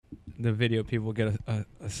the video people get a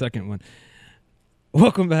second one.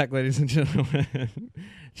 Welcome back, ladies and gentlemen.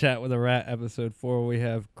 Chat with a Rat, episode 4. We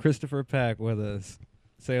have Christopher Pack with us.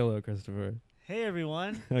 Say hello, Christopher. Hey,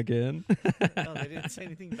 everyone. Again. Oh, they didn't say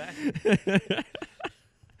anything back.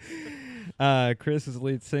 Chris is the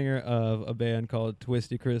lead singer of a band called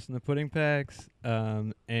Twisty Chris and the Pudding Packs.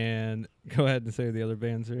 And go ahead and say the other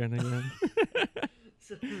bands are in again.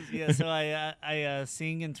 So I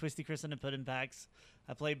sing in Twisty Chris and the Pudding Packs.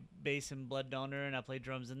 I play bass in Blood Donor, and I play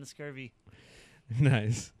drums in the Scurvy.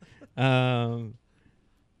 Nice. Hold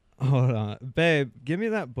on. Babe, give me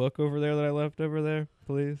that book over there that I left over there,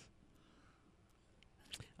 please.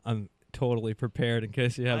 I'm totally prepared in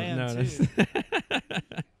case you haven't noticed.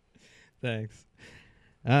 Thanks.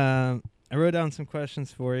 I wrote down some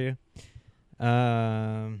questions for you,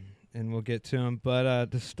 and we'll get to them.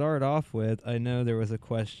 But to start off with, I know there was a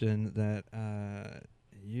question that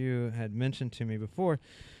you had mentioned to me before,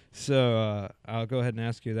 so I'll go ahead and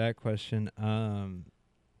ask you that question.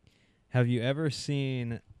 Have you ever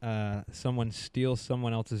seen someone steal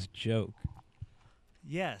someone else's joke?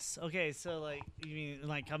 Yes. Okay, so, like, you mean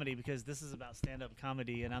like comedy, because this is about stand-up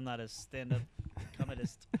comedy, and I'm not a stand-up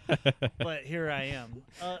comedist. But here I am.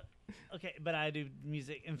 Okay, but I do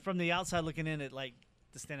music. And from the outside looking in at, like,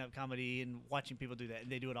 the stand-up comedy and watching people do that,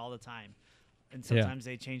 and they do it all the time. And sometimes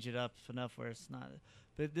they change it up enough where it's not.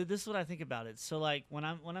 But this is what I think about it. So, like, when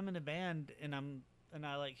I'm in a band and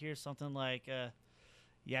I like hear something like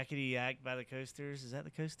Yakety Yak by the Coasters. Is that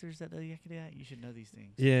the Coasters that do Yakety Yak? You should know these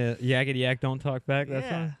things. Yeah, Yakety Yak Don't Talk Back. That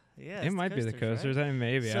song. Yeah, it might be the Coasters. Right? I mean,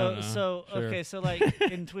 maybe. I don't know. So sure. Okay, so like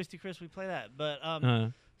in Twisty Chris we play that, but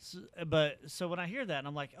so when I hear that,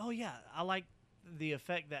 I'm like, oh yeah, I like the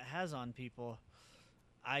effect that has on people.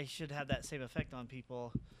 I should have that same effect on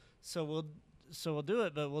people. So we'll do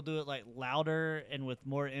it, but we'll do it like louder and with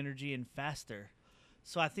more energy and faster.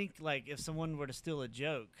 So I think like if someone were to steal a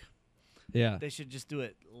joke, yeah, they should just do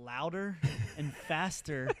it louder and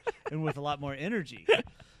faster and with a lot more energy.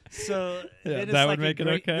 So then it's that like would make it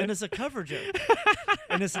okay. Then it's a cover joke,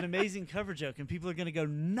 and it's an amazing cover joke, and people are gonna go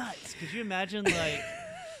nuts. Could you imagine, like,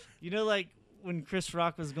 like when Chris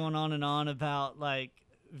Rock was going on and on about like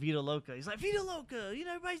Vida Loca? He's like, Vida Loca,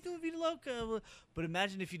 everybody's doing Vida Loca. But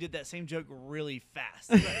imagine if you did that same joke really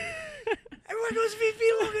fast. Like, everyone knows Vida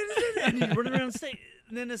Loca, and you run around stage.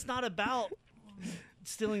 And then it's not about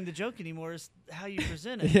stealing the joke anymore, is how you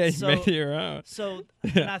present it. Yeah, you make it your own. So,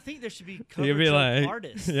 and I think there should be cover You'd be joke like,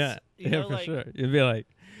 artists. Yeah, for like, sure. You'd be like,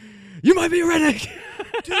 you might be a redneck.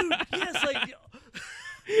 Dude, yes, like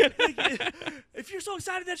if you're so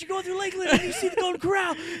excited that you're going through Lakeland and you see the Golden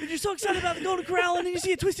Corral, and you're so excited about the Golden Corral, and then you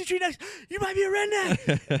see a twisted tree next, you might be a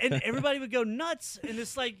redneck. And everybody would go nuts, and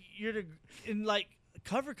it's like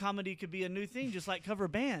cover comedy could be a new thing, just like cover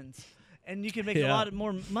bands. And you can make a lot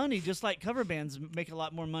more money, just like cover bands make a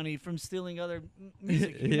lot more money from stealing other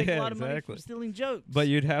music. You can make a lot of money from stealing jokes. But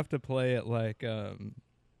you'd have to play it like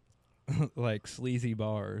like sleazy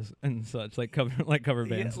bars and such, like cover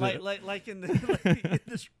bands. Yeah, like in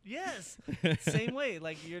the yes, same way.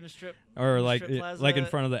 Like you're in a strip or like strip plaza. Like in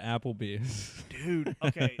front of the Applebee's. Dude,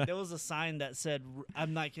 okay, there was a sign that said,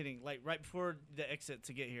 I'm not kidding, like right before the exit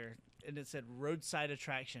to get here, and it said roadside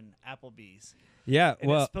attraction Applebee's. Yeah, and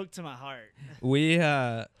well, it spoke to my heart. We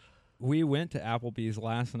went to Applebee's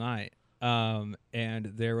last night, and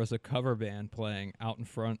there was a cover band playing out in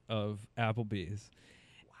front of Applebee's,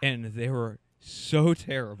 and they were so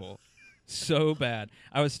terrible, so bad.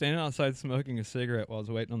 I was standing outside smoking a cigarette while I was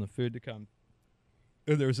waiting on the food to come,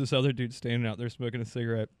 and there was this other dude standing out there smoking a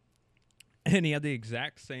cigarette, and he had the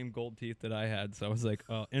exact same gold teeth that I had, so I was like,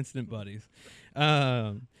 oh, instant buddies.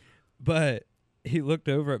 But he looked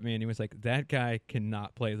over at me and he was like, that guy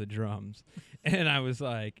cannot play the drums. And I was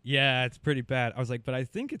like, yeah, it's pretty bad. I was like, but I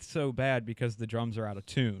think it's so bad because the drums are out of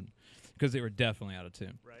tune, because they were definitely out of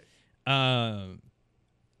tune. Right.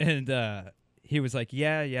 And he was like,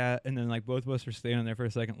 yeah. And then like both of us were standing there for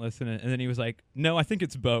a second listening. And then he was like, no, I think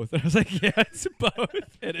it's both. And I was like, yeah, it's both.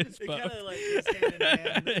 It is both. Kind of like goes hand in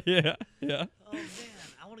hand. Yeah. Oh, man.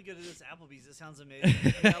 I want to go to this Applebee's. It sounds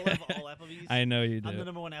amazing. I love all Applebee's. I know you do. I'm the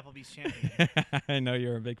number one Applebee's champion. I know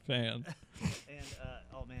you're a big fan. And,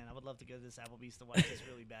 oh, man, I would love to go to this Applebee's to watch this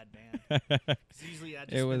really bad band. Because usually I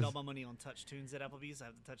just spend all my money on Touch Tunes at Applebee's. I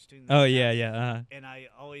have the Touch Tunes. Oh, yeah. And I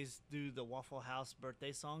always do the Waffle House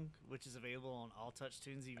birthday song, which is available on all Touch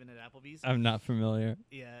Tunes, even at Applebee's. I'm not familiar.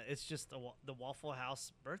 Yeah, it's just the Waffle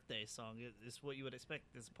House birthday song. It's what you would expect.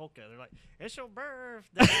 It's polka. They're like, it's your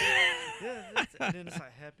birthday. And then it's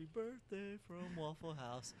like, happy birthday from Waffle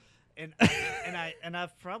House. And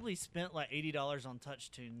I've probably spent like $80 on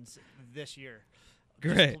Touch Tunes this year,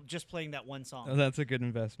 Great. Just playing that one song. Oh, that's a good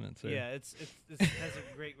investment, sir. Yeah, it has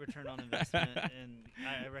a great return on investment, and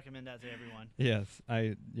I recommend that to everyone. Yes,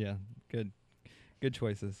 good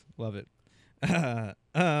choices. Love it. How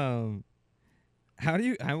do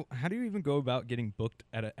you even go about getting booked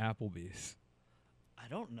at an Applebee's? I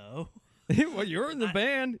don't know. Well, you're in the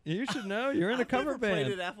band. You should know. You're in a I've cover never played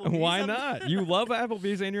band. at Applebee's. Why not? You love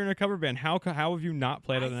Applebee's and you're in a cover band. How have you not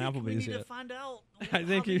played at an I think we Applebee's need yet? to find out I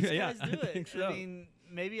think how you- these yeah, guys do I it. think so. I mean,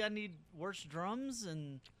 maybe I need worse drums,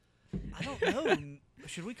 and I don't know.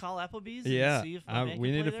 Should we call Applebee's Yeah, and see if my band we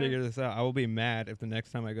can need play to there? figure this out. I will be mad if the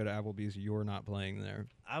next time I go to Applebee's, you're not playing there.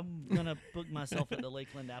 I'm gonna book myself at the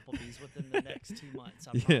Lakeland Applebee's within the next 2 months.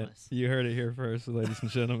 I Yeah, promise. you heard it here first, ladies and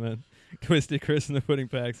gentlemen. Twisted Chris and the Pudding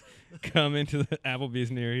Packs coming to the Applebee's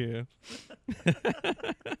near you.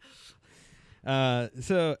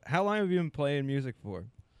 So, how long have you been playing music for?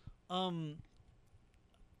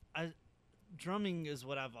 Drumming is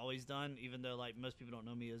what I've always done, even though like most people don't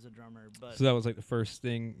know me as a drummer. But So that was like the first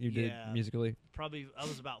thing you did Yeah. musically. probably I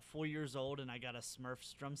was about 4 years old, and I got a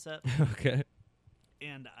Smurfs drum set, Okay,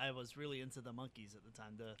 and I was really into the Monkees at the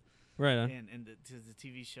time. right on. And the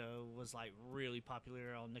TV show was like really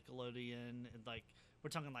popular on Nickelodeon, and like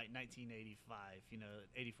we're talking like 1985,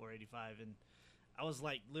 84, 85, and I was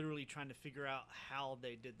like literally trying to figure out how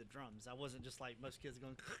they did the drums. I wasn't just like most kids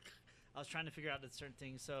going. I was trying to figure out the certain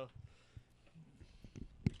things. So.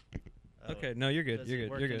 Okay, no, you're good. Does You're it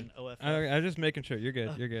good. work You're in good. OFF? I'm just making sure. You're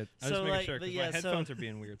good. You're good. I'm So, just making like, sure but because yeah, my so- headphones are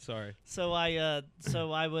being weird. Sorry. So I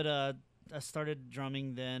started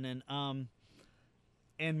drumming then,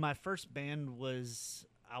 and my first band was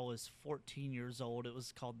I was 14 years old. It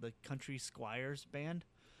was called the Country Squires Band,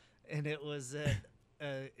 and it was at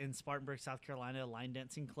in Spartanburg, South Carolina, a line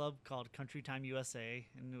dancing club called Country Time USA,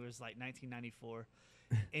 and it was like 1994,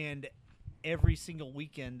 and every single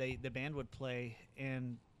weekend the band would play,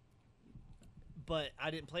 but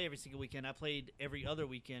I didn't play every single weekend. I played every other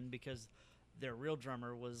weekend because their real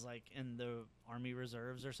drummer was like in the Army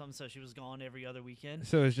Reserves or something, so she was gone every other weekend.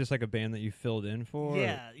 So it's just like a band that you filled in for?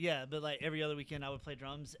 Yeah, but like every other weekend I would play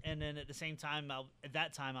drums, and then at the same time, at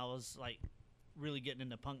that time I was like really getting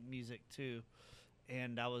into punk music too,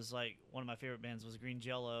 and I was like one of my favorite bands was Green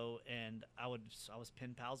Jello, and I was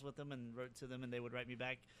pen pals with them and wrote to them, and they would write me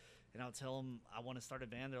back, and I would tell them I want to start a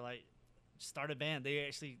band. They're like, start a band. They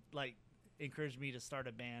actually like encouraged me to start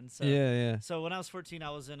a band. So Yeah. So when I was 14, I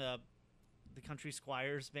was in the Country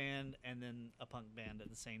Squires band and then a punk band at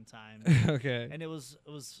the same time. Okay. And it was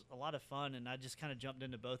a lot of fun, and I just kind of jumped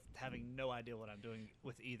into both, having no idea what I'm doing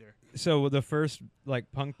with either. So with the first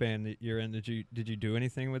like punk band that you're in, did you do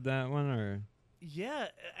anything with that one or? Yeah,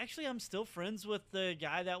 actually, I'm still friends with the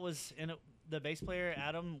guy that was in it, the bass player,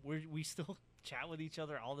 Adam. We still chat with each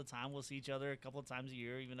other all the time. We'll see each other a couple of times a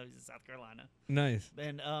year, even though he's in South Carolina. Nice.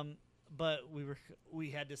 And but we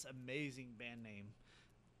had this amazing band name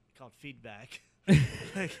called Feedback.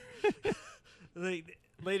 like,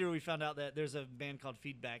 later we found out that there's a band called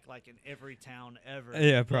Feedback like in every town ever.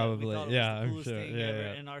 Yeah, But probably. we thought it Yeah, was the I'm coolest sure. thing Yeah, ever.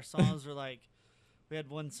 yeah. And our songs were like, we had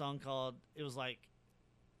one song called, it was like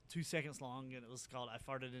 2 seconds long, and it was called "I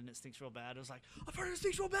Farted and It Stinks Real Bad." It was like, "I farted and it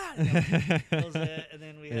stinks real bad." That was it. And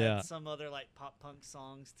then we had Yeah. some other like pop punk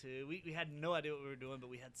songs too. We had no idea what we were doing, but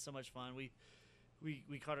we had so much fun. We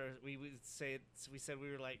said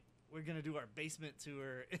we were like, we're gonna do our basement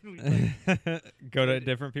tour, and we Go to played-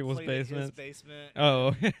 different people's played at his basements. basement.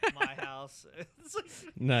 Oh, My house. It's like,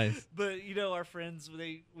 nice. but our friends,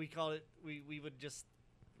 we called it.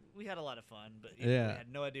 We had a lot of fun, but Yeah. we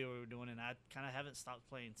had no idea what we were doing, and I kind of haven't stopped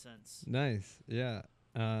playing since. Nice. Yeah.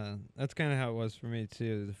 That's kind of how it was for me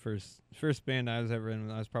too. The first band I was ever in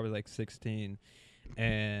when I was probably like 16,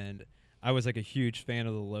 and I was like a huge fan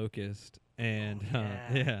of the Locust, and Oh,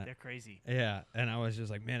 yeah, they're crazy. yeah, and I was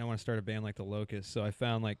just like, man, I want to start a band like the Locust. So I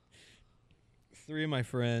found like 3 of my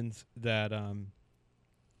friends that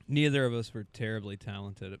neither of us were terribly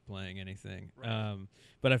talented at playing anything. Right.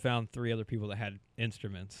 But I found 3 other people that had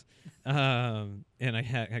instruments, and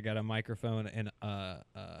I got a microphone and a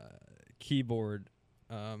keyboard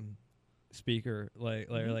speaker,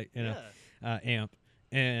 amp,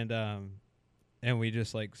 and we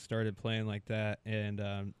just like started playing like that,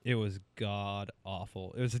 and it was god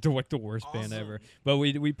awful. It was like the worst band ever. Awesome. But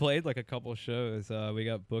we played like a couple shows. We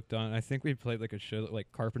got booked on. I think we played like a show that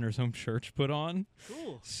like Carpenter's Home Church put on.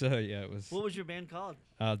 Cool. So yeah, it was. What was your band called?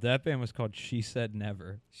 That band was called She Said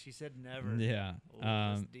Never. She said never. Yeah. Oh,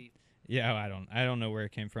 that's deep. Yeah, I don't know where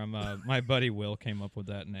it came from. My buddy Will came up with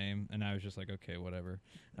that name, and I was just like, okay, whatever.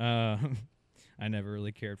 I never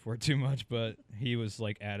really cared for it too much, but he was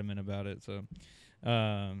like adamant about it. So,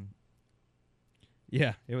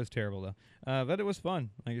 Yeah, it was terrible though. But it was fun,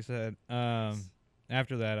 like you said.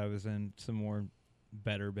 After that, I was in some more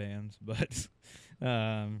better bands, but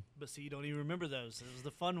But see, you don't even remember those. It was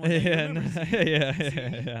the fun one. That you yeah, remember.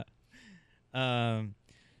 See? yeah.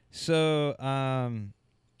 So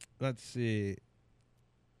let's see.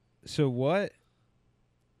 So what?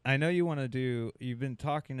 I know you want to do. You've been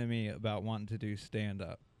talking to me about wanting to do stand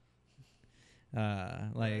up.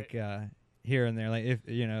 Like here and there, like if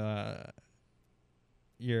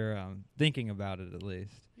you're thinking about it at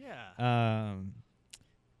least. Yeah.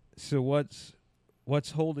 So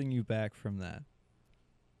what's holding you back from that?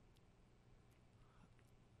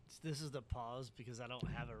 This is the pause because I don't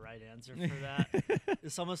have a right answer for that.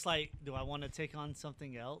 It's almost like, do I want to take on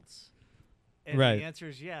something else? And Right. the answer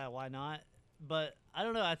is yeah. Why not? But I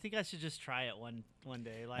don't know. I think I should just try it one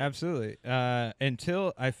day. Like, Absolutely.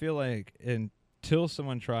 Until I feel like until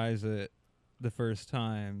someone tries it the first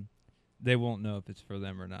time, they won't know if it's for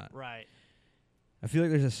them or not. right. I feel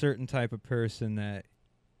like there's a certain type of person that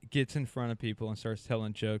gets in front of people and starts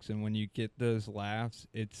telling jokes, and when you get those laughs,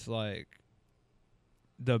 it's like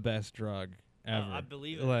the best drug ever. I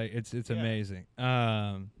believe it. Like it's Yeah. amazing.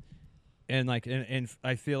 And like and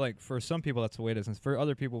I feel like for some people that's the way it is. And for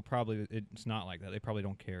other people, probably it's not like that. They probably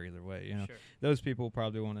don't care either way. You know, Sure. those people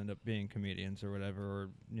probably won't end up being comedians or whatever, or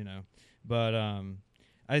But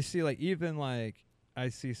I see like even like I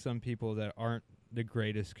see some people that aren't the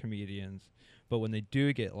greatest comedians, but when they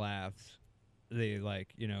do get laughs, they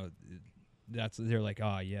like they're like,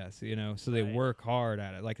 oh yes, so they Right. work hard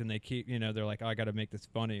at it, like, and they keep they're like, oh, I got to make this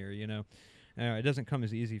funnier, it doesn't come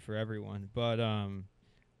as easy for everyone, but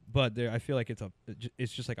there I feel like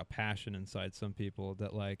it's just like a passion inside some people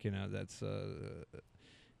that like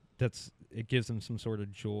that's it gives them some sort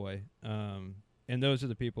of joy, and those are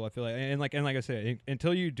the people I feel like, and like I said,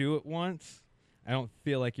 until you do it once, I don't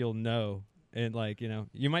feel like you'll know. And like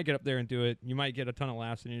you might get up there and do it, you might get a ton of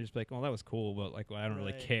laughs, and you're just like, well, that was cool, but like, well, I don't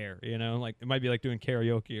really Right. care, like it might be like doing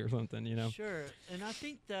karaoke or something, Sure. And I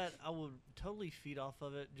think that I would totally feed off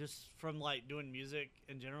of it just from like doing music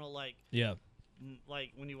in general. Like, Yeah,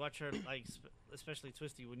 like when you watch our especially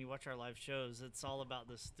Twisty, when you watch our live shows, it's all about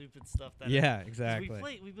the stupid stuff that yeah, 'cause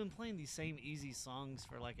exactly. we've been playing these same easy songs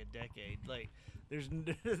for like a decade. Like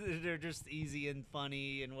they're just easy and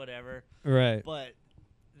funny and whatever. Right. But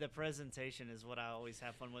the presentation is what I always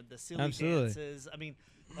have fun with. The silly Absolutely. dances. I mean,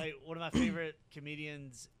 like one of my favorite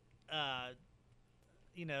comedians,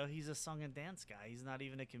 he's a song and dance guy. He's not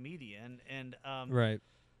even a comedian. And Right.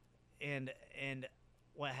 and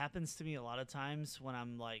what happens to me a lot of times when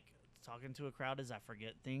I'm like talking to a crowd is I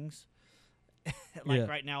forget things. Like Yeah.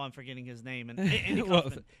 right now I'm forgetting his name, and Andy Well,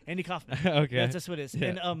 Kaufman. Andy Kaufman. Okay. That's just what it is.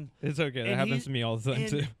 Yeah. And It's okay. That and happens he's- to me all the time and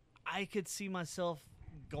too. I could see myself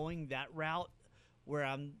going that route where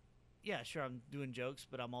I'm doing jokes,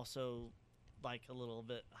 but I'm also like a little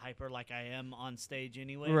bit hyper, like I am on stage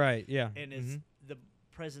anyway. Right. Yeah. And it's the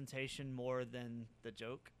presentation more than the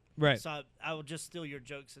joke. Right. So I will just steal your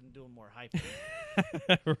jokes and do them more hyper.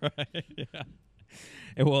 Right. Yeah.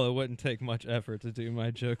 Well, it wouldn't take much effort to do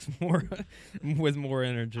my jokes more with more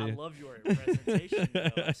energy. I love your presentation, though.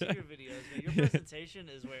 I see your videos, but your presentation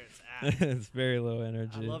is where it's at. It's very low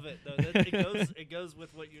energy. I love it, though. It goes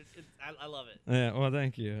with what you're. I love it. Yeah, well,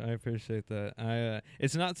 thank you. I appreciate that.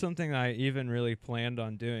 It's not something I even really planned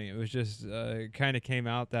on doing. It was just kind of came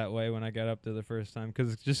out that way when I got up there the first time,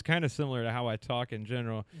 because it's just kind of similar to how I talk in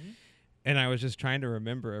general. Mhm. And I was just trying to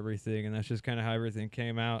remember everything, and that's just kind of how everything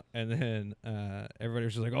came out. And then everybody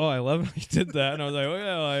was just like, "Oh, I love how you did that," and I was like, "Oh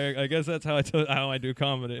yeah, I guess that's how I do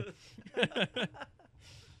comedy."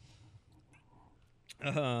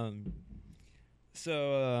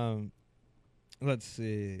 So let's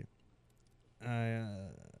see. I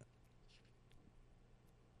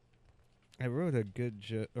wrote a good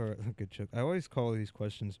joke, or a good joke. I always call these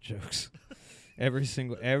questions jokes. every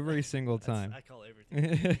single time. I call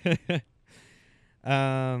everything.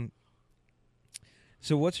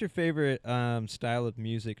 So what's your favorite style of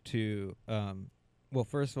music to well,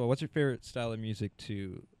 first of all, what's your favorite style of music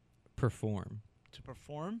to perform? To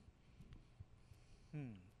perform?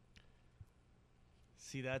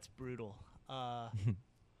 See, that's brutal.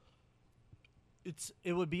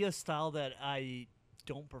 It would be a style that I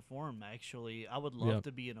don't perform, actually. I would love Yep.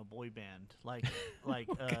 to be in a boy band, like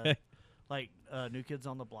Okay. New Kids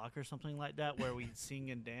on the Block or something like that, where we sing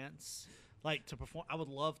and dance. Like to perform, I would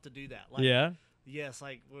love to do that. Like, Yeah. Yes,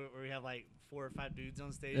 like where we have like 4 or 5 dudes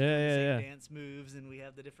on stage Yeah, doing the yeah, same yeah. dance moves, and we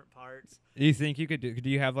have the different parts. You think you could do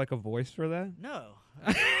you have like a voice for that? No.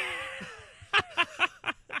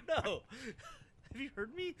 No. Have you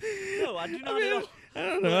heard me? No, I do not mean, at all. I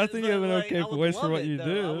don't know. I think you have an okay I would voice for love what it, you though.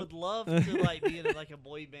 do. I would love to like be in like a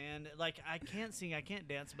boy band. Like I can't sing, I can't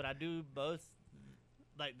dance, but I do both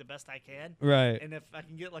like the best I can. Right. And if I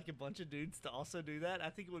can get like a bunch of dudes to also do that, I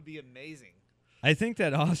think it would be amazing. I think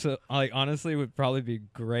that also, like, honestly, would probably be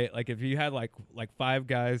great. Like, if you had like 5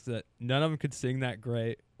 guys that none of them could sing that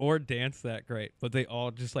great or dance that great, but they all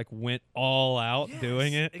just like went all out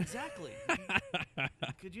doing it. Exactly.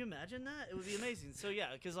 Could you imagine that? It would be amazing. So yeah,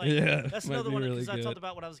 because like Yeah, that's might another be one. really Because I good. talked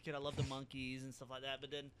about when I was a kid, I loved the Monkees and stuff like that. But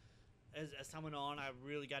then, as time went on, I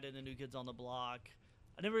really got into New Kids on the Block.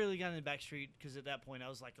 I never really got into Backstreet because at that point I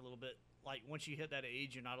was like a little bit like once you hit that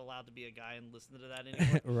age, you're not allowed to be a guy and listen to that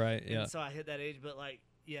anymore. Right. Yeah. And so I hit that age, but like.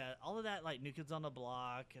 Yeah, all of that, like New Kids on the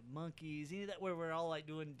Block, Monkees, any of that where we're all like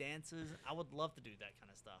doing dances. I would love to do that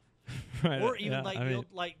kind of stuff, Right. or even yeah, like I mean, old,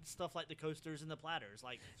 like stuff like the coasters and the platters.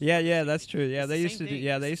 Like yeah, that's true. Yeah, it's they the used same to do. thing.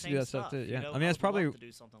 Yeah, It's they the used to do same that stuff too. Yeah, you know? I mean, that's would love probably to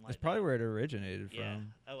do something like that's that. probably where it originated Yeah.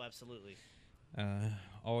 from. Oh, absolutely.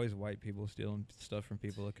 Always white people stealing stuff from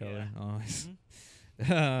people of color. Yeah. Always.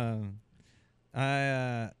 Mhm.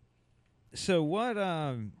 So what?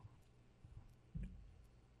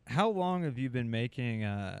 How long have you been making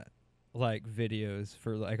like videos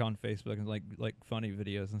for like on Facebook and like funny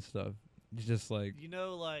videos and stuff? Just like You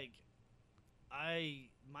know, like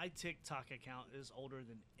my TikTok account is older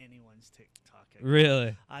than anyone's TikTok account.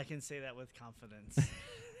 really I can say that with confidence.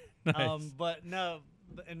 nice. But no,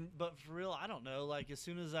 but for real, I don't know. Like as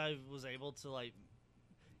soon as I was able to like,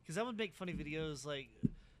 because I would make funny videos. Like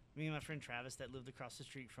me and my friend Travis that lived across the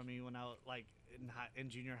street from me when I was like in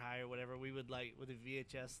junior high or whatever, we would like with a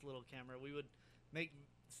VHS little camera, we would make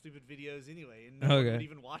stupid videos anyway, and no one Okay. would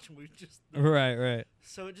even watch them. We would just Right.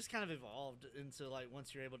 So it just kind of evolved into like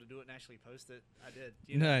once you're able to do it and actually post it, I did.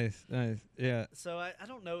 You know? Nice. Yeah. So I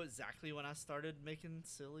don't know exactly when I started making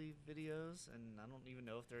silly videos, and I don't even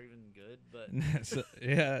know if they're even good. But So,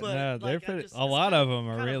 yeah. But, no, like, they're I pretty. just- A it's lot kind of them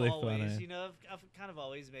are kind of really always, funny. You know, I've kind of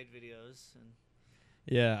always made videos, and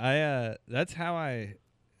Yeah, I that's how I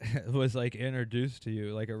was like introduced to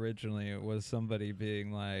you. Like originally, it was somebody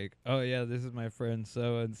being like, "Oh yeah, this is my friend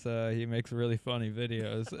so and so. He makes really funny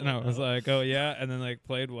videos," and I was like, "Oh yeah," and then like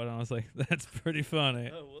played one. And I was like, "That's pretty funny."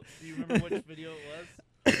 oh, do you remember which video it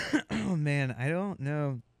was? Oh man, I don't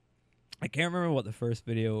know. I can't remember what the first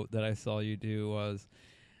video that I saw you do was.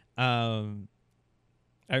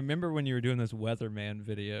 I remember when you were doing those weatherman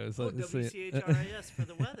videos. Oh, Let's see. WCHRIS for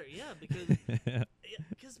the weather. Yeah, because Yeah.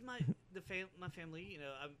 because my family, you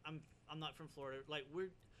know, I'm not from Florida. Like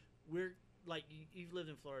we're like you've lived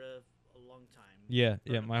in Florida a long time. Yeah,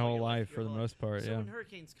 For my all whole your life your for the whole most part. So Yeah. when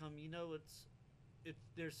hurricanes come, you know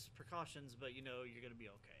there's precautions, but you know you're gonna be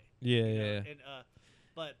okay. Yeah, you know? yeah. And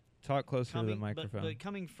but Talk closer to the coming microphone. but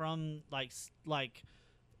coming from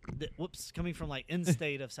coming from like in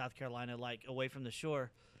state of South Carolina, like away from the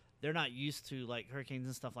shore, they're not used to like hurricanes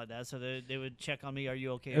and stuff like that. So they would check on me, "Are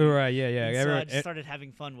you okay?" Right, yeah. And so I Everyone- just started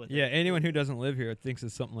having fun with yeah, it. anyone who doesn't live here thinks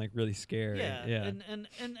it's something like really scary. Yeah, Yeah.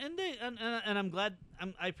 and I'm glad.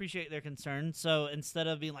 I appreciate their concern. So instead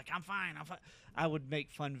of being like, I'm fine," I would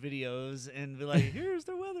make fun videos and be like, "Here's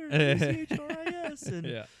the weather, WCHRIS," and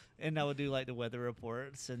Yeah. and I would do like the weather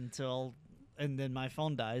reports and then my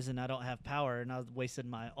phone dies and I don't have power and I wasted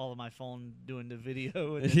all of my phone doing the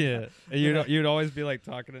video. And then Yeah. And you'd always be like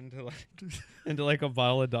talking into like a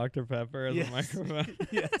bottle of Dr. Pepper as Yes. a microphone.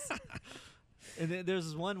 Yes. And then there's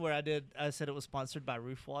this one where I said it was sponsored by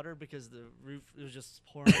Roof Water because the roof it was just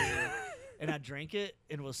pouring in, and I drank it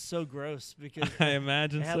and it was so gross because I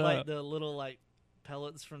imagine it had so. like the little like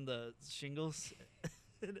pellets from the shingles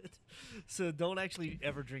in it. So don't actually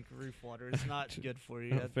ever drink roof water. It's not good for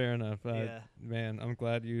you. Fair enough. Yeah. Man, I'm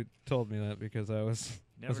glad you told me that because I was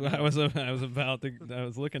Never I know. was about to I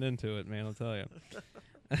was looking into it, man, I'll tell you.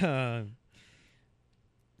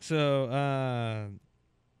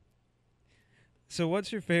 So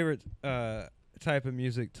what's your favorite type of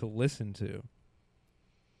music to listen to?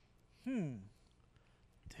 Dude,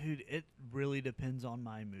 it really depends on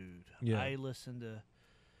my mood. Yeah. I listen to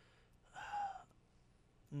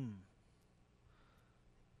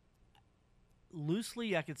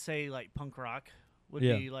loosely I could say like punk rock would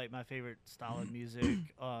Yeah. be like my favorite style of music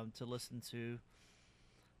to listen to.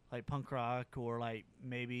 Like punk rock or like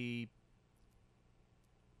maybe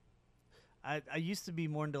I used to be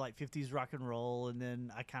more into like 50s rock and roll, and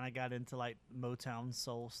then I kind of got into like Motown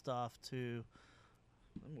soul stuff too.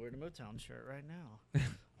 I'm wearing a Motown shirt right now.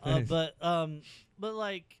 Nice. But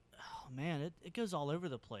like, oh man, it goes all over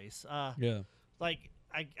the place. Yeah. Like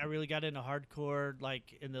I really got into hardcore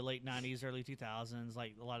like in the late 90s, early 2000s,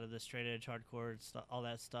 like a lot of the straight edge hardcore stuff, all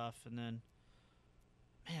that stuff, and then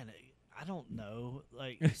man, I don't know,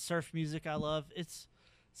 like surf music I love. It's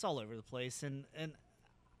all over the place, and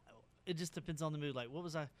it just depends on the mood. Like, what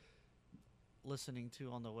was I listening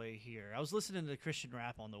to on the way here? I was listening to Christian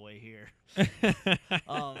rap on the way here.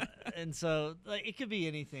 And so like it could be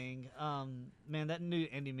anything. Man, that new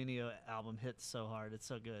Andy Mineo album hits so hard. It's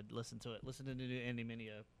so good. Listen to it. Listen to the new Andy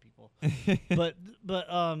Mineo, people. but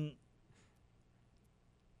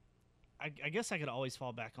I guess I could always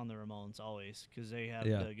fall back on the Ramones always, because they have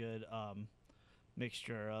the good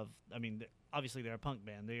mixture of. I mean, obviously they're a punk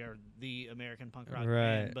band. They are the American punk rock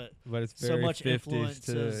band, but it's so very much 50s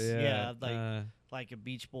influences. too, Like a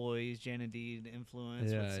Beach Boys, Jan and Dean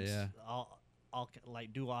influence. All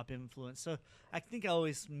like doo-wop influence. So I think I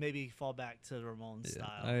always maybe fall back to the Ramones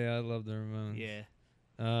style. I love the Ramones. Yeah.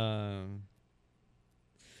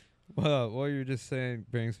 Well, what you were just saying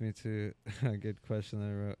brings me to a good question that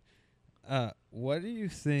I wrote. What do you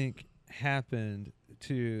think happened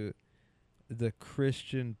to the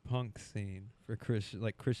Christian punk scene for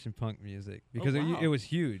Christian punk music? Because it was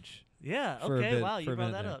huge. Yeah. For a Okay. bit- Wow. for You a brought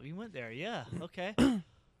minute that there. up. You went there. Yeah. Okay.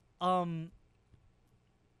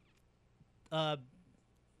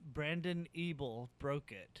 Brandon Ebel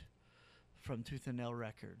broke it from Tooth and Nail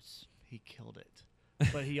Records. He killed it,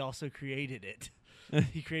 but he also created it.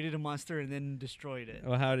 He created a monster and then destroyed it.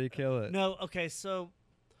 Well, how did he kill it? No. Okay. So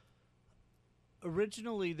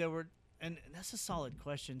originally there were. And that's a solid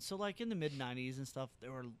question. So, like in the mid '90s and stuff,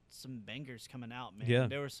 there were some bangers coming out, man. Yeah.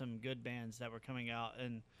 There were some good bands that were coming out,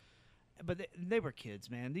 but they were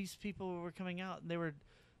kids, man. These people were coming out, and they were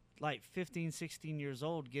like 15, 16 years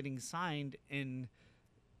old, getting signed and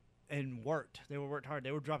worked. They worked hard.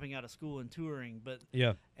 They were dropping out of school and touring,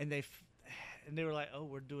 and they were like, "Oh,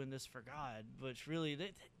 we're doing this for God," which really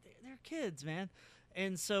they're kids, man.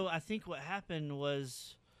 And so I think what happened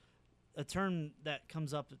was a term that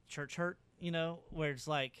comes up at church hurt, where it's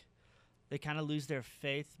like they kind of lose their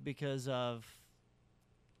faith because of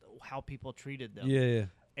how people treated them. Yeah.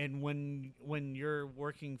 And when you're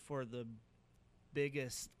working for the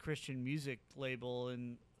biggest Christian music label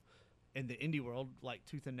in the indie world, like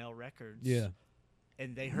Tooth and Nail Records,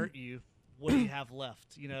 and they hurt you, what do you have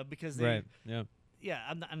left? Because they, Right. Yeah.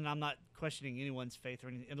 yeah. I'm not questioning anyone's faith or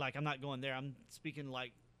anything. And like I'm not going there. I'm speaking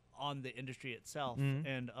like on the industry itself,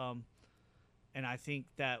 and I think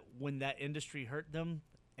that when that industry hurt them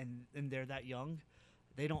and they're that young,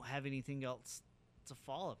 they don't have anything else to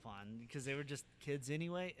fall upon because they were just kids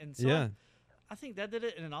anyway. And so I think that did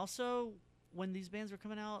it. And then also when these bands were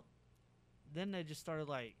coming out, then they just started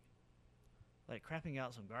like crapping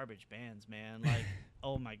out some garbage bands, man. Like,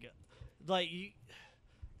 oh my God. Like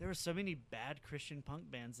there were so many bad Christian punk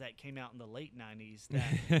bands that came out in the late 90s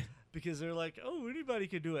that because they're like, oh, anybody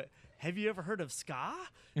could do it. Have you ever heard of ska?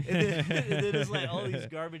 And then it's like all these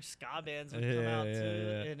garbage ska bands would come out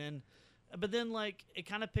too. And then, but then like it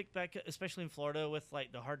kind of picked back, especially in Florida with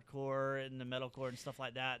like the hardcore and the metalcore and stuff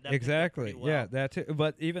like that. That Exactly. well. Yeah, that too.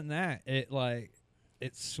 But even that, it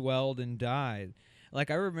swelled and died. Like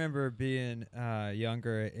I remember being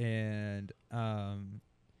younger and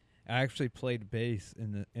I actually played bass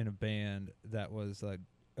in a band that was a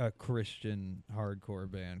Christian hardcore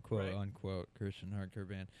band, quote unquote Christian hardcore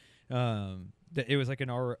band. It was like a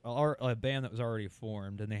band that was already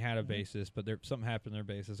formed, and they had a bassist, but something happened to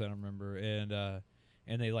their bassist. I don't remember,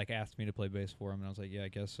 and they like asked me to play bass for them, and I was like, yeah, I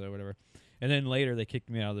guess so, whatever. And then later they kicked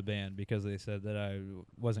me out of the band because they said that I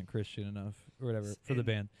wasn't Christian enough or whatever for the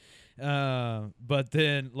band. But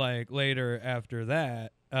then like later after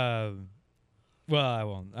that.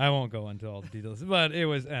 Well, I won't go into all the details, but it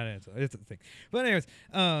was, it's a thing. But anyways,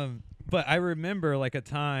 but I remember like a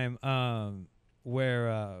time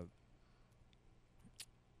where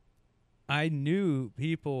I knew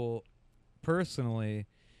people personally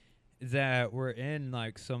that were in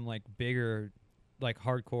like some like bigger like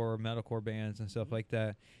hardcore or metalcore bands and stuff like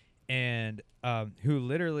that, and who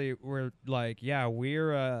literally were like, yeah,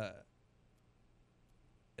 we're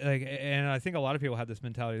like, and I think a lot of people had this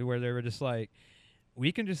mentality where they were just like,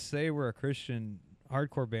 we can just say we're a Christian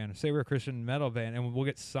hardcore band, say we're a Christian metal band, and we'll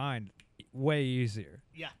get signed way easier.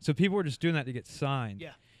 Yeah. So people were just doing that to get signed.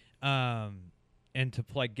 Yeah. And to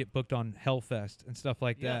like get booked on Hellfest and stuff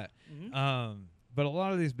like that. Mm-hmm. But a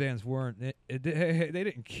lot of these bands weren't. They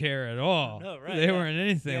didn't care at all. No, right. They weren't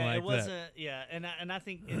anything like it wasn't, that. Yeah, and I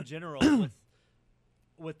think in general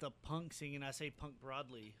with the punk scene, and I say punk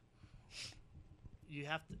broadly, you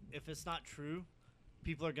have to, if it's not true,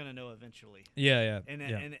 people are gonna know eventually. Yeah. And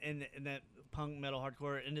that punk, metal,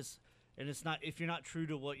 hardcore, and it's not, if you're not true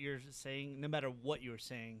to what you're saying, no matter what you're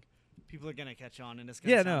saying, people are gonna catch on, and it's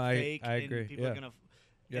gonna sound fake. I agree. And people are gonna,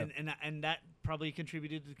 and that probably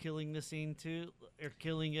contributed to killing the scene too, or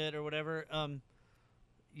killing it or whatever.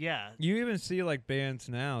 Yeah. You even see like bands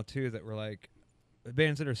now too that were like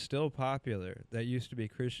bands that are still popular that used to be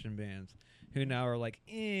Christian bands who now are like,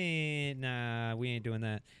 nah, we ain't doing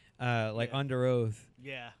that. Like Yeah. Under Oath,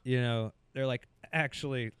 Yeah. you know, they're like,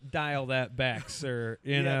 actually dial that back, sir.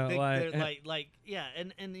 You Yeah, know, they're like yeah,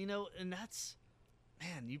 and you know, and that's,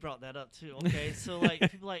 man, you brought that up too. Okay, so like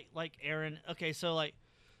people like Aaron. Okay, so like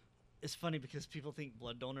it's funny because people think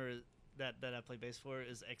Blood Donor that I play bass for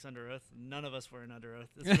is ex Under Oath. None of us were in Under Oath.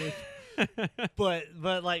 It's weird.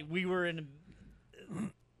 but like we were in,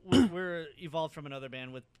 we're evolved from another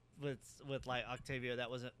band with like Octavio that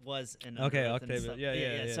was in Under Okay, Oath and Octavio. stuff.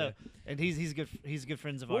 Yeah. So and he's good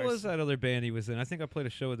friends of What ours. was that other band he was in? I think I played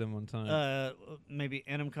a show with him one time. Maybe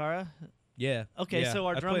Anam Cara. Yeah. Okay, yeah. so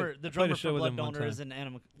our I drummer, played the a drummer show for with Blood him one Donor time.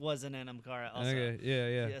 was in Anam Cara also. Okay.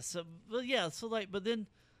 Yeah. So but yeah, so like, but then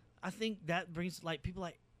I think that brings like people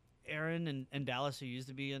like Aaron and Dallas who used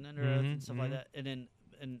to be in Under Oath and stuff like that, and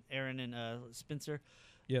then Aaron and Spencer.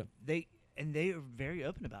 Yeah. They are very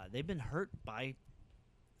open about it. They've been hurt by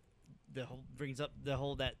the whole brings up the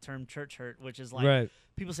whole that term church hurt, which is like Right.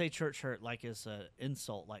 people say church hurt like it's an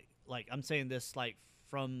insult. Like I'm saying this like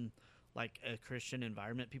from like a Christian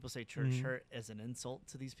environment. People say church hurt as an insult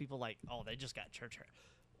to these people. Like, oh, they just got church hurt.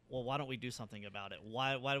 Well, why don't we do something about it?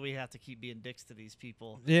 Why do we have to keep being dicks to these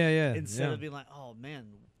people? Yeah. Instead yeah. of being like, oh man,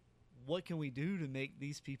 what can we do to make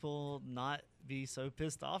these people not be so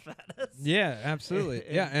pissed off at us? Yeah, absolutely.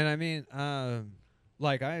 Yeah, and I mean,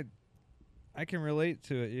 like I can relate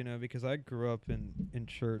to it, you know, because I grew up in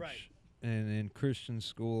church Right. and in Christian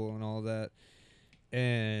school and all that,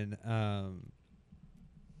 and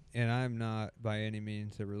I'm not by any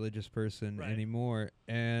means a religious person Right. anymore,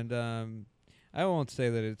 and I won't say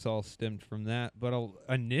that it's all stemmed from that, but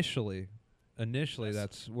initially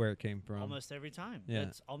that's where it came from. Almost every time. Yeah.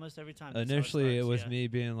 It's almost every time. That's how Initially, it starts, was yeah. me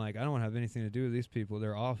being like, I don't want to have anything to do with these people.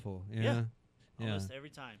 They're awful. You Yeah. know? Almost every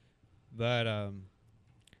time. But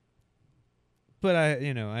I,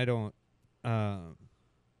 you know, I don't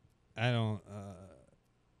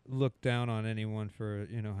look down on anyone for,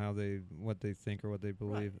 you know, what they think or what they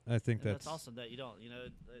believe. I think And that's awesome that you don't. You know,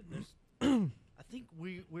 there's. I think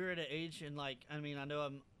we're at an age, and like, I mean, I know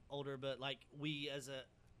I'm older, but like we as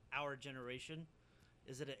our generation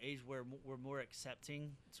is at an age where we're more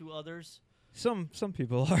accepting to others. some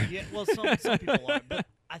people are. Yeah, well, some people are, but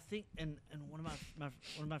I think, and one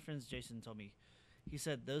of my friends, Jason, told me, he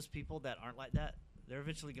said those people that aren't like that, they're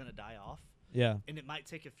eventually going to die off, Yeah. and it might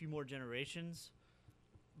take a few more generations,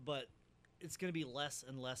 but it's going to be less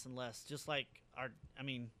and less and less. Just like I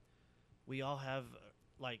mean, we all have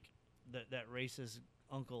like that racist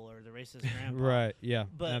uncle or the racist grandpa, Right. Yeah.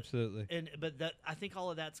 But- absolutely. but that I think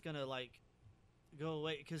all of that's going to like go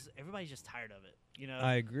away because everybody's just tired of it. You know,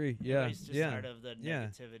 I agree. Yeah. everybody's just Yeah. tired of the Yeah.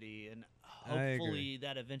 negativity, and I agree. hopefully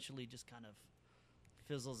that eventually just kind of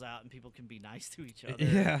fizzles out and people can be nice to each other.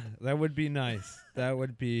 Yeah, that would be nice. That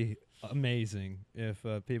would be amazing if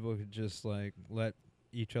people could just like let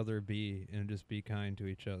each other be and just be kind to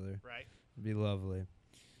each other. Right. It'd be lovely.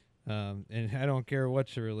 And I don't care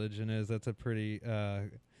what your religion is. That's a pretty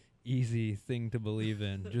easy thing to believe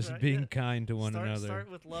in. Just Right, being yeah. kind to one another. Start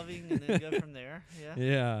with loving and then go from there.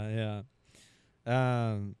 Yeah.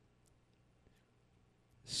 Yeah.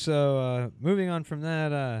 So moving on from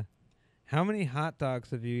that, how many hot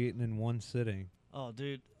dogs have you eaten in one sitting? Oh,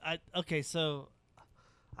 dude. So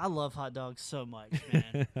I love hot dogs so much,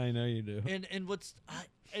 man. I know you do.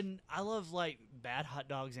 and I love like bad hot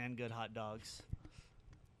dogs and good hot dogs.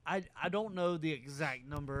 I don't know the exact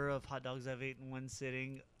number of hot dogs I've eaten in one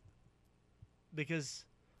sitting because,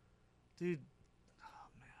 dude, oh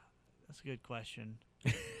man, that's a good question.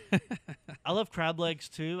 I love crab legs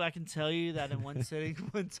too. I can tell you that in one sitting,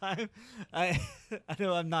 one time. I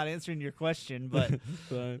know I'm not answering your question, but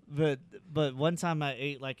Fine. but one time I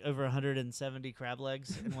ate like over 170 crab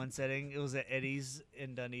legs in one sitting. It was at Eddie's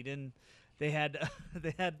in Dunedin. They had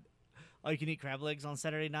all you can eat crab legs on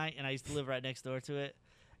Saturday night, and I used to live right next door to it.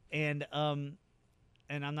 And I'm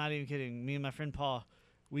not even kidding. Me and my friend Paul,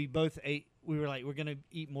 we both ate. We were like, we're gonna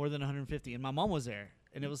eat more than 150, and my mom was there.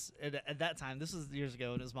 And it was at that time. This was years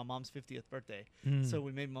ago, and it was my mom's 50th birthday. So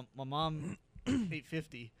we made my mom ate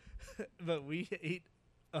 50, but we ate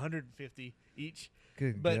 150 each.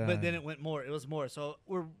 Good But God. then it went more. It was more. So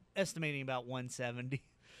we're estimating about 170.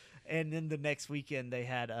 And then the next weekend they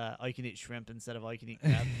had all you can eat shrimp instead of all you can eat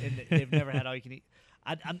crab, and they've never had all you can eat.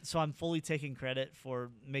 I'm fully taking credit for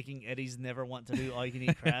making Eddie's never want to do all you can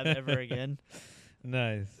eat crab ever again.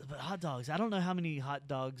 Nice. But hot dogs, I don't know how many hot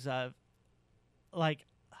dogs I've like.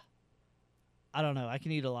 I don't know. I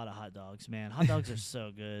can eat a lot of hot dogs, man. Hot dogs are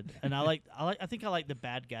so good, and I think I like the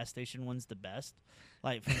bad gas station ones the best,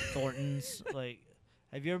 like from Thornton's. Like,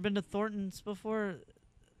 have you ever been to Thornton's before?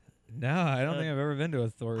 No, I don't think I've ever been to a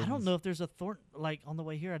Thornton's. I don't know if there's a Thornton. Like on the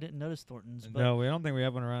way here, I didn't notice Thornton's. But No, we don't think we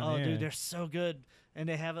have one around here. dude, they're so good, and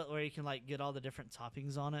they have it where you can like get all the different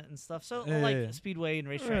toppings on it and stuff. So Yeah, like yeah. Speedway and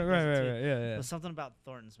Racetrack. Right, does it too. yeah. But something about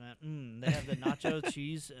Thornton's, man. They have the nacho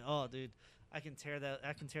cheese. Oh, dude, I can tear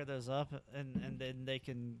those up, and then they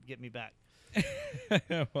can get me back.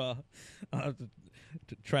 Well, I'll have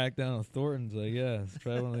to track down a Thornton's, I guess.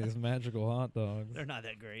 Try one of these magical hot dogs. They're not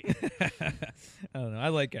that great. I don't know. I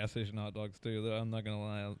like gas station hot dogs too, though. I'm not gonna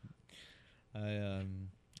lie.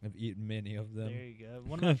 I've eaten many of them. There you go.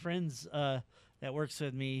 One of my friends that works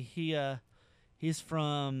with me, he's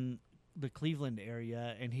from the Cleveland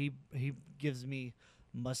area, and he gives me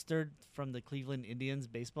mustard from the Cleveland Indians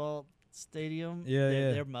baseball stadium. Yeah,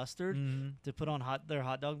 their mustard Mhm. to put on their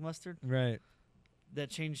hot dog mustard. Right. That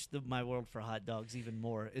changed my world for hot dogs even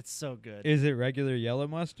more. It's so good. Is it regular yellow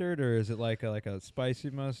mustard, or is it like a spicy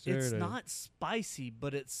mustard? It's or? not spicy,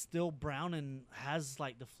 but it's still brown and has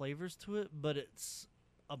like the flavors to it, but it's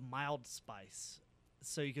a mild spice.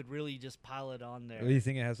 So you could really just pile it on there. Do you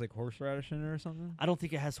think it has like horseradish in it or something? I don't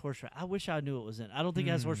think it has horseradish. I wish I knew it was in. I don't think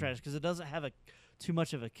it has horseradish because it doesn't have too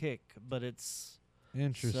much of a kick, but it's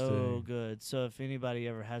Interesting. so good. So if anybody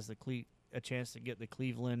ever has a chance to get the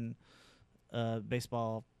Cleveland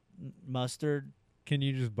baseball mustard, Can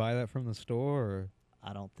you just buy that from the store, or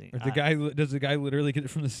I don't think. does the guy literally get it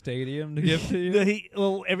from the stadium to give to you?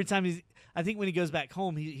 Well, every time I think when he goes back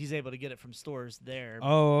home, he's able to get it from stores there.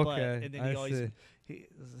 Oh, but- okay. and then I he always see.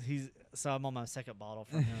 he's so I'm on my second bottle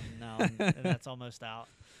from him now, and that's almost out.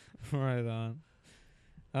 Right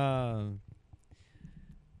on.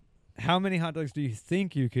 How many hot dogs do you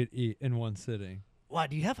think you could eat in one sitting? Why,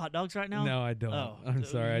 do you have hot dogs right now? No, I don't. Oh, I'm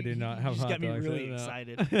sorry, I do not have just hot got me dogs. really right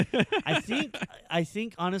now. excited. I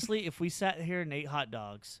think honestly, if we sat here and ate hot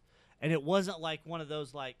dogs, and it wasn't like one of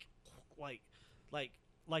those like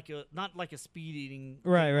not like a speed eating.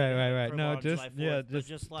 Right. for No, on just July 4th, but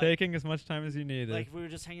just like, taking as much time as you needed. like if we were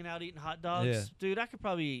just hanging out eating hot dogs, Yeah. dude, I could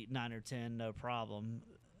probably eat 9 or 10, no problem.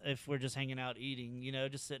 If we're just hanging out eating,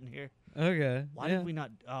 just sitting here. Okay. Why yeah. did we not?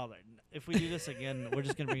 Oh, if we do this again, we're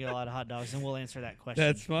just gonna bring a lot of hot dogs, and we'll answer that question.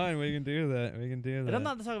 That's fine. We can do that. But I'm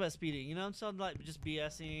not talking about speeding. I'm talking like just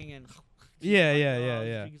BSing and Yeah, hot yeah, dogs, yeah,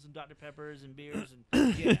 yeah. drinking some Dr Peppers and beers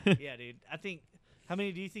and yeah, dude. I think. How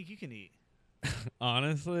many do you think you can eat?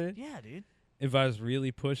 Honestly, Yeah, dude. if I was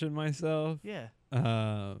really pushing myself, Yeah.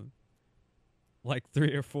 like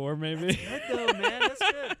 3 or 4 maybe. That's good though, man.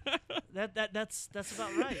 That's good. That's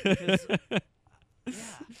about right.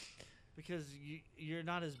 Because you're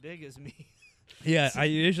not as big as me. Yeah, I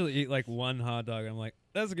usually eat like 1 hot dog. I'm like,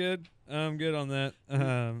 that's good. I'm good on that.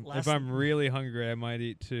 If I'm really hungry, I might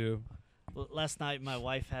eat 2. Well, last night my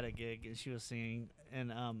wife had a gig and she was singing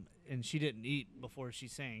and she didn't eat before she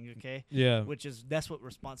sang. Okay. Yeah. That's what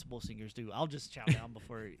responsible singers do. I'll just chow down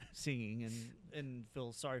before singing and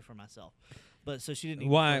feel sorry for myself. But so she didn't eat.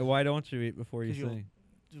 Why don't you eat before you 'Cause you'll sing?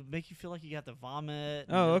 to make you feel like you have to vomit.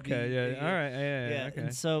 and Oh, it'll okay. be- Yeah. All right. Yeah. Okay.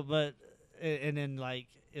 And so, but and then like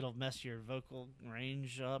it'll mess your vocal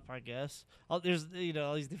range up, I guess. There's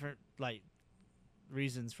all these different like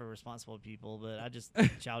reasons for responsible people, but I just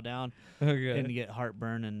chow down Okay. and get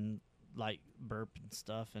heartburn and like burp and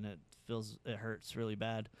stuff, and it hurts really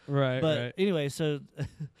bad. Right. But right. anyway, so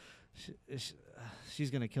she's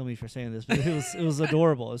gonna kill me for saying this, but it was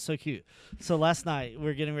adorable. It was so cute. So last night we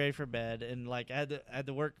were getting ready for bed, and like I had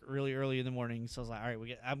to work really early in the morning. So I was like, all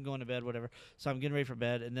right, I'm going to bed, whatever. So I'm getting ready for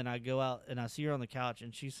bed, and then I go out and I see her on the couch,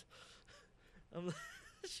 and she's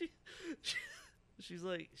she's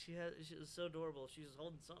like she was so adorable. She was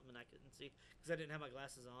holding something and I couldn't see because I didn't have my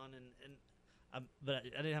glasses on, but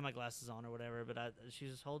I didn't have my glasses on or whatever. But she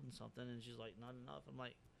was holding something, and she's like, not enough. I'm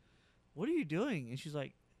like, what are you doing? And she's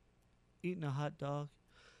like, eating a hot dog.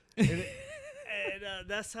 And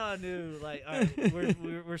that's how I knew, like, all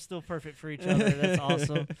right, we're still perfect for each other. That's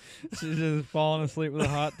awesome. She's just falling asleep with a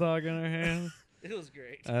hot dog in her hand. It was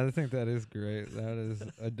great. I think that is great. That is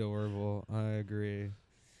adorable. I agree.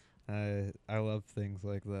 I love things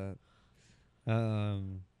like that.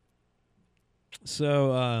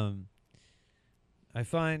 I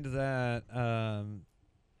find that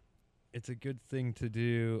it's a good thing to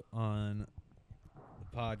do on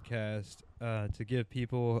the podcast to give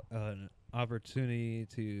people an opportunity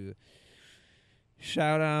to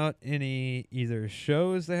shout out any either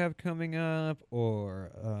shows they have coming up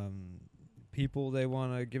or people they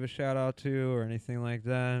want to give a shout out to or anything like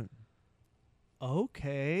that.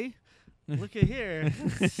 Okay. Look at here.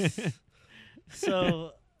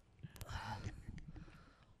 So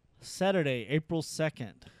Saturday, April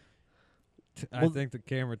 2nd. I think the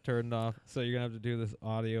camera turned off, so you're gonna have to do this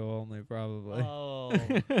audio only, probably. Oh,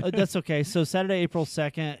 that's okay. So Saturday, April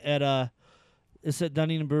 2nd at it's at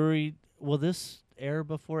Dunedin Brewery. Will this air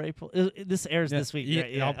before April? This airs this week. Yeah,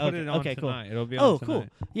 right? Yeah. I'll put it on okay, tonight. cool. It'll be Oh, on tonight.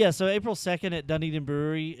 cool. Yeah. So April 2nd at Dunedin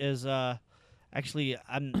Brewery is actually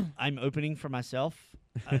I'm opening for myself.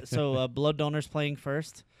 So Blood Donors playing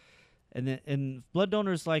first, and Blood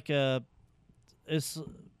Donors like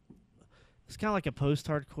it's kind of like a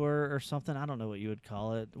post-hardcore or something. I don't know what you would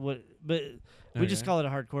call it. But we just call it a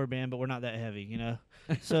hardcore band, but we're not that heavy, you know.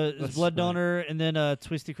 So it's Blood Donor, and then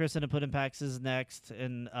Twisty Kristen and Puddin' Pax is next,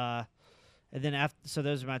 and then after. So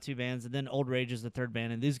those are my two bands, and then Old Rage is the third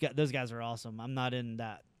band, and those guys are awesome. I'm not in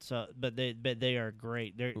that, so but they are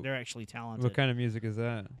great. They're actually talented. What kind of music is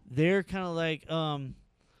that? They're kind of like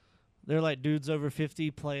they're like dudes over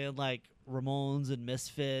 50 playing like Ramones and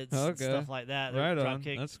Misfits and stuff like that. Right on.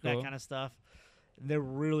 Dropkick, That's cool. that kind of stuff. They're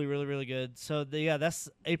really, really, really good. So that's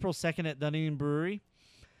April 2nd at Dunedin Brewery.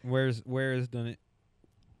 Where is Dunedin?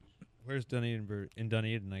 Where's Dunedin Brewery? In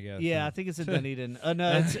Dunedin, I guess. Yeah, huh? I think it's in Dunedin.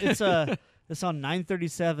 No, it's on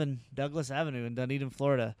 937 Douglas Avenue in Dunedin,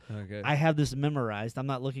 Florida. Okay. I have this memorized. I'm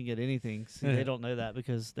not looking at anything. See, they don't know that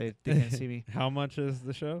because they can't see me. How much is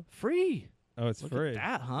the show? Free. Oh, it's Look free. at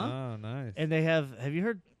that, huh? Oh, nice. And they have you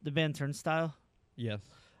heard the band Turnstile? Yes.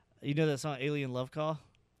 You know that song Alien Love Call?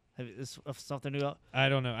 Have you, this something new out? I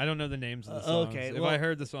don't know. I don't know the names of the songs. okay, If well, I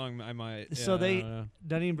heard the song, I might. so I they- don't know.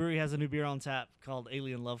 Dunedin Brewery has a new beer on tap called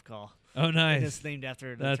Alien Love Call. Oh, And nice. it's named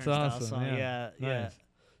after the That's Turnstile awesome. song. Yeah. Nice.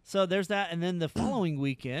 So there's that, and then the following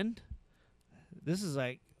weekend, this is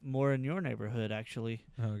like more in your neighborhood actually.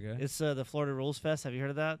 Okay. It's the Florida Rules Fest. Have you heard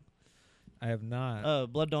of that? I have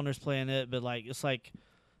not. Blood Donors playing it, but like it's like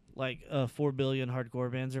 4 billion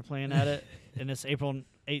hardcore bands are playing at it, and it's April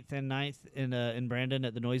 8th and 9th in Brandon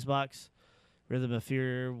at the Noise Box. Rhythm of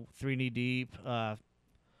Fear, 3 Knee Deep,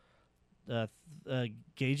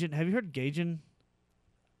 Gaijin. Have you heard Gaijin?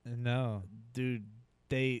 No. Dude,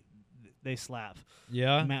 they slap.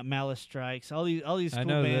 Yeah. Malice Strikes. All these I cool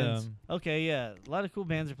know bands. them. Okay, yeah, a lot of cool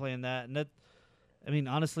bands are playing that, and that. I mean,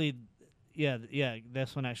 honestly, yeah.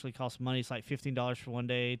 This one actually costs money. It's like $15 for one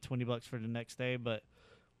day, $20 for the next day, but.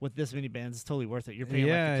 With this many bands, it's totally worth it. You're paying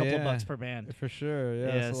like a couple of bucks per band. For sure,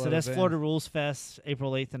 yeah. So that's Florida Rules Fest,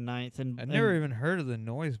 April 8th and 9th. And I've never even heard of the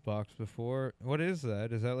Noise Box before. What is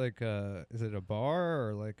that? Is that like is it a bar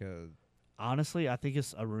or like a? Honestly, I think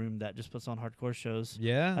it's a room that just puts on hardcore shows.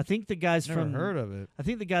 Yeah. I think the guys Never from heard of it. I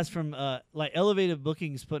think the guys from like Elevated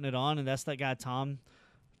Bookings putting it on, and that's that guy Tom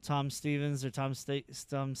Stevens or Tom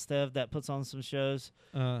Stev that puts on some shows.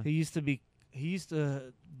 He used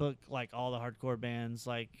to book like all the hardcore bands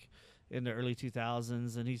like in the early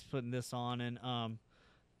 2000s, and he's putting this on, and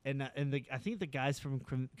I think the guys from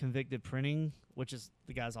Convicted Printing, which is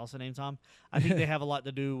the guy's also named Tom, I think they have a lot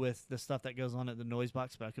to do with the stuff that goes on at the Noise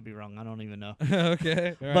Box, but I could be wrong. I don't even know.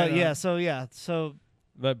 Okay. But so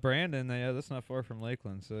But Brandon, that's not far from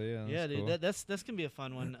Lakeland, so yeah. yeah, dude, cool. that's gonna be a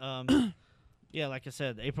fun one. Yeah, like I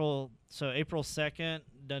said, April 2nd,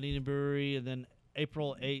 Dunedin Brewery, and then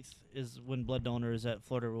April 8th is when Blood Donor is at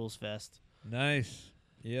Florida Rules Fest. Nice.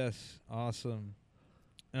 Yes. Awesome.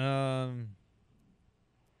 All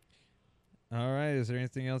right. Is there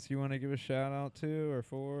anything else you want to give a shout out to or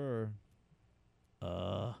for, or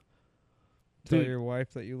tell Dude. your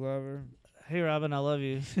wife that you love her? Hey Robin, I love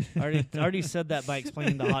you. already said that by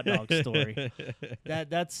explaining the hot dog story.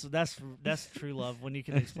 That's true love when you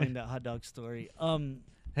can explain that hot dog story.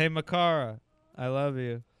 Hey Makara, I love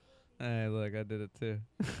you. Hey, look, I did it too.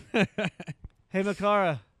 Hey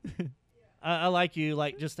Makara, I like you,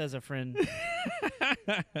 like just as a friend.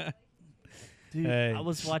 Dude, Hey, I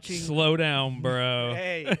was watching. Slow down, bro.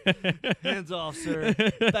 Hey, hands off, sir.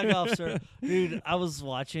 Back off, sir. Dude, I was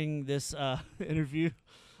watching this interview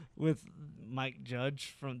with Mike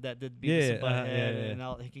Judge from that did Beavis and Butthead and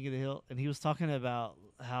all King of the Hill, and he was talking about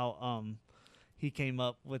how he came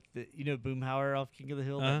up with the Boomhauer off King of the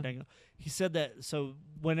Hill. He said that so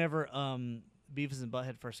whenever Beavis and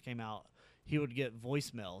Butthead first came out, he would get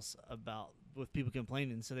voicemails with people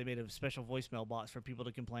complaining, so they made a special voicemail box for people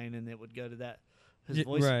to complain, and it would go to that his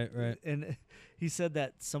voice. Right. And he said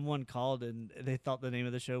that someone called and they thought the name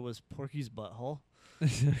of the show was Porky's Butthole.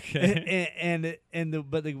 Okay.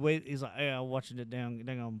 But the way he's like, I'm watching it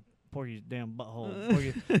dang on Porky's damn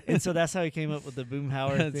butthole. And so that's how he came up with the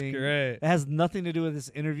Boomhauer That's thing. great. It has nothing to do with this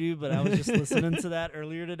interview, but I was just listening to that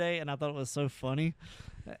earlier today, and I thought it was so funny.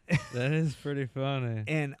 That is pretty funny.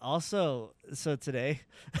 And also, so today,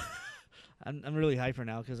 I'm really hyper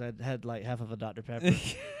now because I had like half of a Dr. Pepper.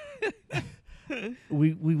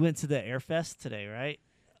 we went to the Airfest today, right?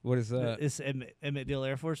 What is that? It's Emmett Dale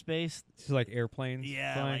Air Force Base. It's like airplanes.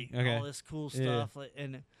 Yeah, flying? like Okay. all this cool Yeah. stuff,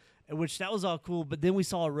 and which that was all cool. But then we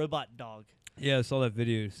saw a robot dog. Yeah, I saw that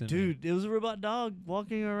video. you sent me. Dude, it was a robot dog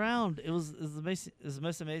walking around. It was the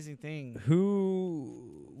most amazing thing.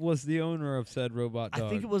 Who was the owner of said robot dog? I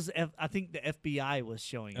think it was. I think the FBI was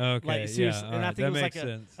showing. It. Okay, like, seriously, yeah, and I alright, think it was that like makes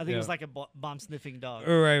sense. I think it was like a bomb sniffing dog.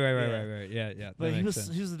 Oh, right, Yeah. right. Yeah, yeah. But that he makes was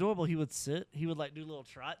sense. adorable. He would sit. He would like do little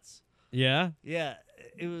trots. Yeah, Yeah,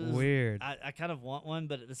 it was weird. I kind of want one,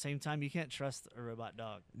 but at the same time, you can't trust a robot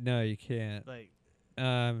dog. No, you can't. Like,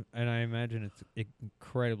 And I imagine it's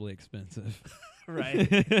incredibly expensive. right?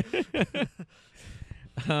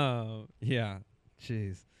 Oh, yeah.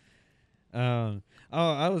 Jeez.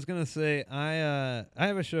 I was gonna say I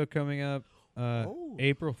have a show coming up Oh.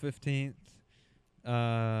 April 15th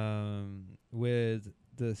with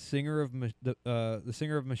the singer of the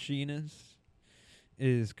singer of Machinist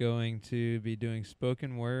is going to be doing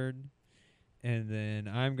spoken word, and then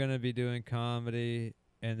I'm gonna be doing comedy,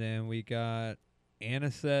 and then we got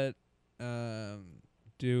Anisette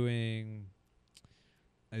doing,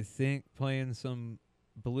 I think, playing some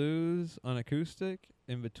blues on acoustic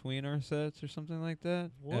in between our sets or something like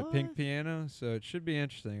that at Pink What? Piano. So it should be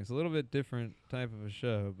interesting. It's a little bit different type of a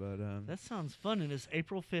show, but That sounds fun. And it's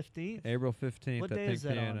April 15th. April 15th What at day Pink is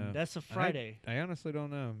that Piano. on? That's a Friday. I honestly don't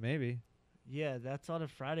know. Maybe. Yeah, that's on a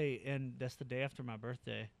Friday, and that's the day after my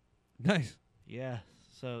birthday. Nice. Yeah,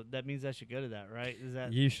 so that means I should go to that, right? Is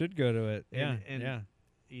that? You should go to it. Yeah, and yeah.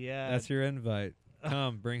 Yeah. That's your invite.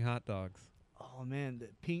 Come, bring hot dogs. Oh man, the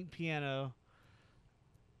Pink Piano.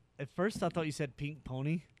 At first, I thought you said Pink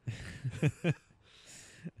Pony,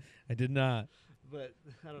 I did not. but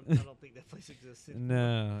I don't think that place exists.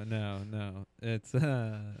 anymore. No. It's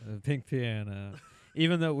Pink Piano.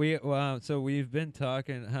 Even though we've been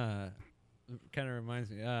talking. Kind of reminds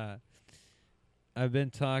me. I've been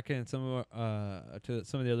talking to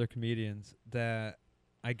some of the other comedians that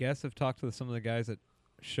I guess have talked to some of the guys at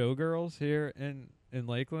Showgirls here in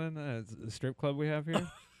Lakeland, it's a strip club we have here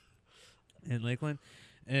in Lakeland,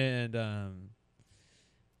 and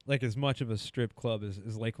like as much of a strip club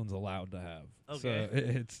as Lakeland's allowed to have. Okay. So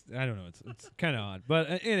it's I don't know, it's kind of odd,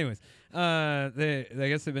 but anyways, I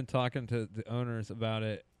guess they've been talking to the owners about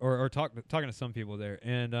it, or talking to some people there,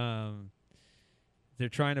 and they're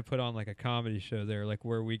trying to put on like a comedy show there, like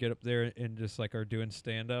where we get up there and just like are doing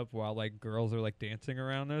stand up while like girls are like dancing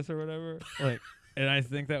around us or whatever. Like, and I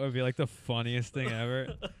think that would be like the funniest thing ever.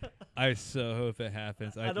 I so hope it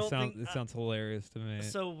happens. I don't think- It sounds hilarious to me.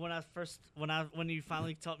 So when you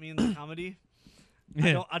finally taught me in the comedy,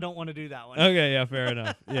 Yeah. I don't want to do that one. Okay, yeah, fair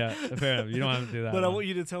enough. Yeah, fair enough. You don't have to do that. But I one. want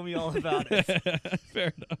you to tell me all about it.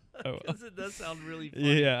 Fair enough. Oh, well. Because it does sound really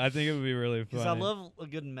funny. Yeah, I think it would be really Because funny. I love a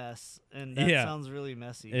good mess, and that Yeah. sounds really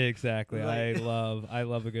messy. Exactly. I Like-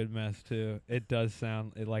 love a good mess too. It does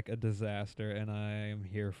sound like a disaster, and I am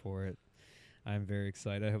here for it. I'm very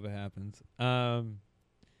excited. I hope it happens.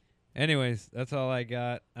 Anyways, that's all I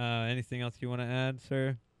got. Anything else you want to add,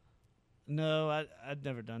 sir? No, I'd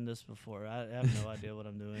never done this before. I have no idea what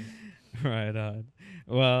I'm doing. Right on.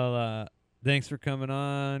 Well, thanks for coming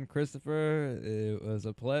on, Christopher. It was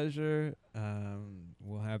a pleasure.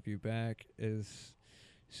 We'll have you back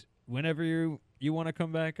whenever you want to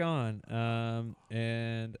come back on.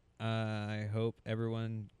 And I hope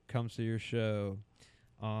everyone comes to your show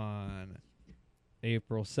on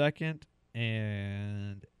April 2nd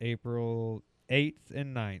and April 8th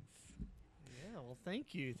and 9th. Yeah, well,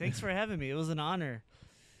 thank you. Thanks for having me. It was an honor.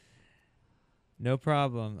 No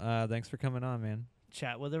problem. Thanks for coming on, man.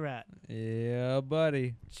 Chat with a rat. Yeah,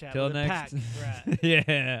 buddy. Chat Till with next a pack rat.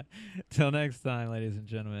 Yeah. Till next time, ladies and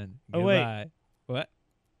gentlemen. Oh, wait. Goodbye. What?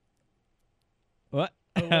 What?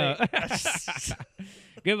 Oh, wait.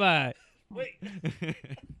 Goodbye. Wait.